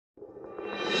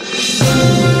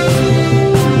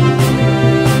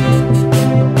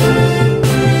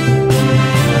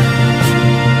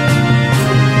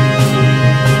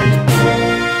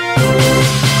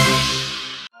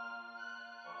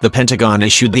The Pentagon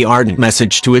issued the ardent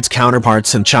message to its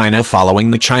counterparts in China following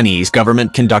the Chinese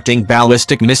government conducting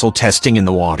ballistic missile testing in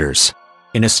the waters.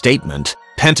 In a statement,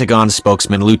 Pentagon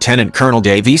spokesman Lieutenant Colonel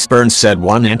Dave Eastburn said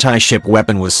one anti-ship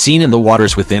weapon was seen in the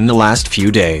waters within the last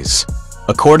few days.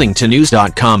 According to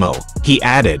News.com, he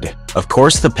added, "Of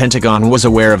course the Pentagon was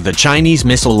aware of the Chinese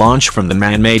missile launch from the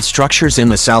man-made structures in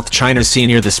the South China Sea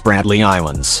near the Spratly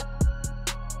Islands."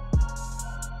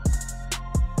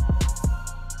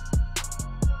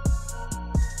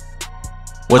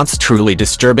 What's truly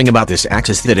disturbing about this act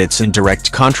is that it's in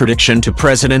direct contradiction to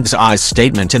President Xi's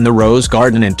statement in the Rose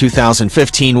Garden in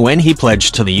 2015 when he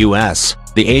pledged to the US,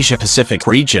 the Asia-Pacific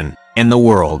region, and the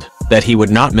world, that he would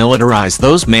not militarize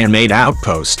those man-made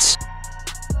outposts.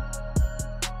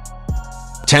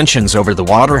 Tensions over the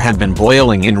water have been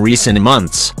boiling in recent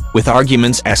months, with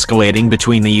arguments escalating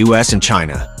between the US and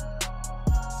China.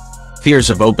 Fears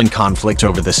of open conflict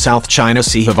over the South China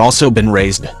Sea have also been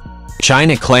raised.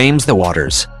 China claims the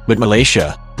waters, but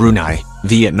Malaysia, Brunei,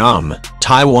 Vietnam,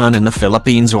 Taiwan and the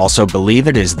Philippines also believe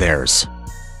it is theirs.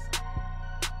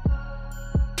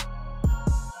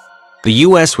 The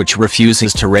US, which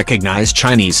refuses to recognize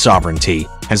Chinese sovereignty,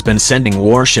 has been sending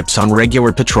warships on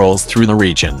regular patrols through the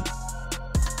region.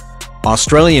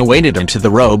 Australia waded into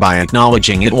the row by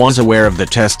acknowledging it was aware of the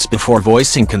tests before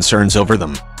voicing concerns over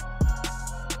them.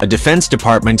 A Defense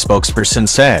Department spokesperson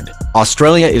said,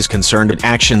 "Australia is concerned at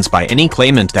actions by any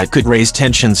claimant that could raise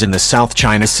tensions in the South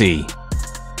China Sea."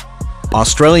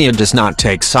 Australia does not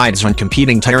take sides on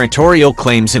competing territorial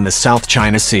claims in the South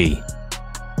China Sea.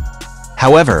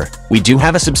 However, we do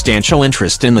have a substantial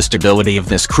interest in the stability of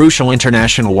this crucial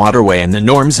international waterway and the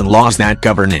norms and laws that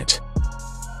govern it.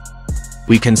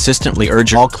 We consistently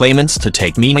urge all claimants to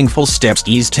take meaningful steps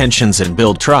to ease tensions and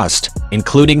build trust,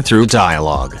 including through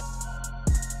dialogue.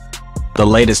 The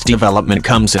latest development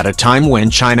comes at a time when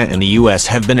China and the US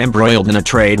have been embroiled in a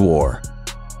trade war.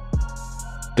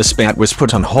 The spat was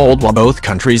put on hold while both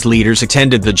countries' leaders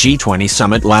attended the G20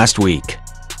 summit last week.